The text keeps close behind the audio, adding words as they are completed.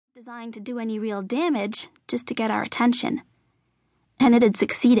designed to do any real damage, just to get our attention. And it had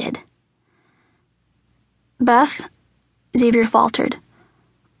succeeded. "Beth," Xavier faltered,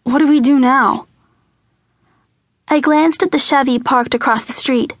 "what do we do now?" I glanced at the Chevy parked across the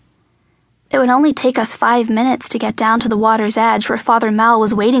street. It would only take us 5 minutes to get down to the water's edge where Father Mel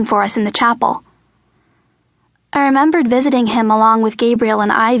was waiting for us in the chapel. I remembered visiting him along with Gabriel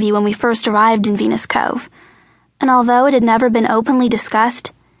and Ivy when we first arrived in Venus Cove, and although it had never been openly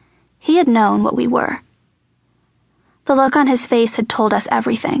discussed, he had known what we were. The look on his face had told us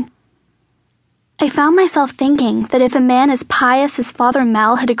everything. I found myself thinking that if a man as pious as Father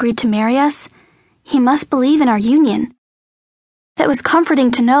Mel had agreed to marry us, he must believe in our union. It was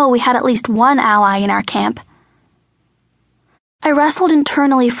comforting to know we had at least one ally in our camp. I wrestled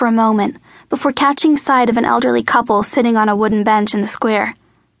internally for a moment before catching sight of an elderly couple sitting on a wooden bench in the square.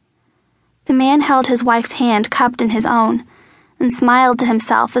 The man held his wife's hand cupped in his own and smiled to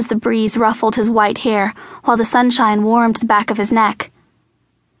himself as the breeze ruffled his white hair while the sunshine warmed the back of his neck.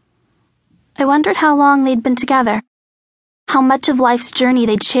 I wondered how long they'd been together, how much of life's journey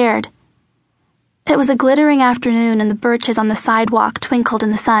they'd shared. It was a glittering afternoon and the birches on the sidewalk twinkled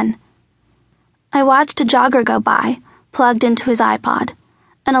in the sun. I watched a jogger go by, plugged into his iPod,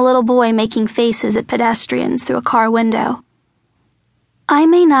 and a little boy making faces at pedestrians through a car window. I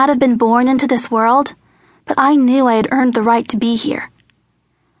may not have been born into this world, but I knew I had earned the right to be here.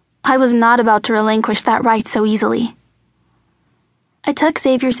 I was not about to relinquish that right so easily. I took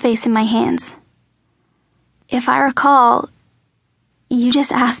Xavier's face in my hands. "If I recall, you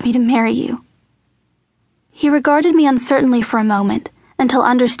just asked me to marry you." He regarded me uncertainly for a moment, until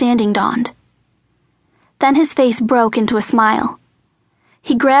understanding dawned. Then his face broke into a smile.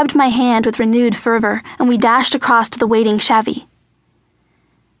 He grabbed my hand with renewed fervor, and we dashed across to the waiting Chevy.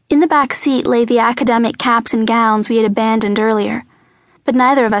 In the back seat lay the academic caps and gowns we had abandoned earlier, but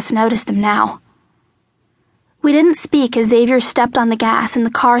neither of us noticed them now. We didn't speak as Xavier stepped on the gas and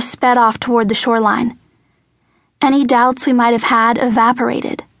the car sped off toward the shoreline. Any doubts we might have had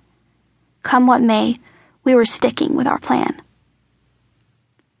evaporated. Come what may, we were sticking with our plan.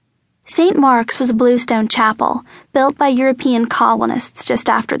 St. Mark's was a bluestone chapel built by European colonists just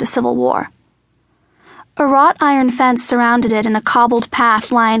after the Civil War. A wrought iron fence surrounded it and a cobbled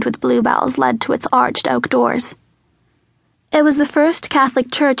path lined with bluebells led to its arched oak doors. It was the first Catholic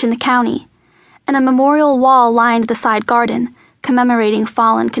church in the county, and a memorial wall lined the side garden, commemorating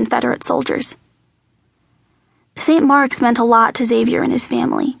fallen Confederate soldiers. St. Mark's meant a lot to Xavier and his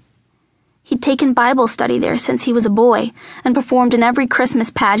family. He'd taken Bible study there since he was a boy and performed in every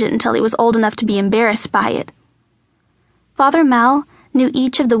Christmas pageant until he was old enough to be embarrassed by it. Father Mel knew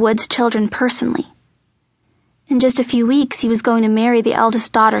each of the Woods children personally. In just a few weeks, he was going to marry the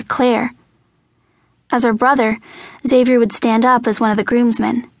eldest daughter, Claire. As her brother, Xavier would stand up as one of the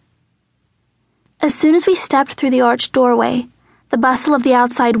groomsmen. As soon as we stepped through the arched doorway, the bustle of the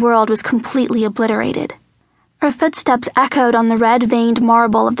outside world was completely obliterated. Our footsteps echoed on the red-veined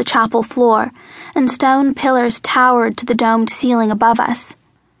marble of the chapel floor, and stone pillars towered to the domed ceiling above us.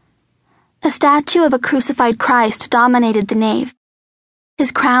 A statue of a crucified Christ dominated the nave.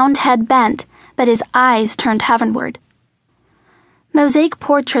 His crowned head bent, but his eyes turned heavenward. Mosaic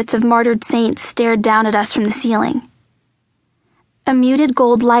portraits of martyred saints stared down at us from the ceiling. A muted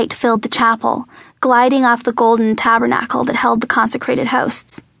gold light filled the chapel, gliding off the golden tabernacle that held the consecrated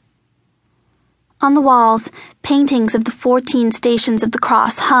hosts. On the walls, paintings of the 14 stations of the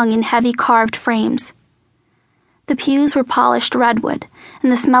cross hung in heavy carved frames. The pews were polished redwood,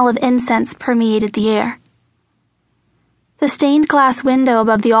 and the smell of incense permeated the air. The stained glass window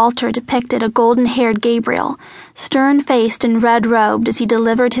above the altar depicted a golden-haired Gabriel, stern-faced and red-robed as he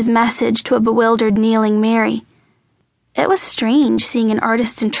delivered his message to a bewildered kneeling Mary. It was strange seeing an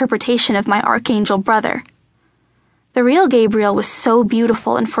artist's interpretation of my archangel brother. The real Gabriel was so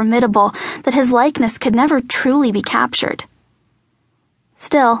beautiful and formidable that his likeness could never truly be captured.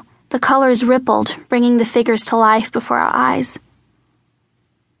 Still, the colors rippled, bringing the figures to life before our eyes.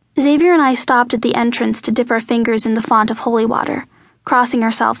 Xavier and I stopped at the entrance to dip our fingers in the font of holy water, crossing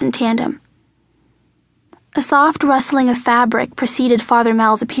ourselves in tandem. A soft rustling of fabric preceded Father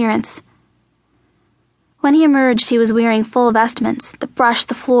Mel's appearance. When he emerged, he was wearing full vestments that brushed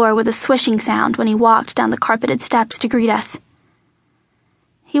the floor with a swishing sound when he walked down the carpeted steps to greet us.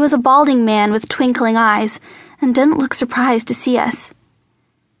 He was a balding man with twinkling eyes and didn't look surprised to see us.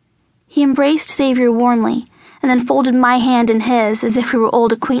 He embraced Xavier warmly and then folded my hand in his as if we were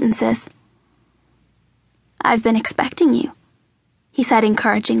old acquaintances. "I've been expecting you," he said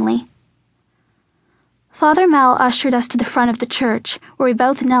encouragingly. Father Mel ushered us to the front of the church, where we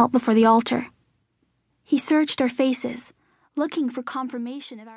both knelt before the altar. He searched our faces, looking for confirmation of our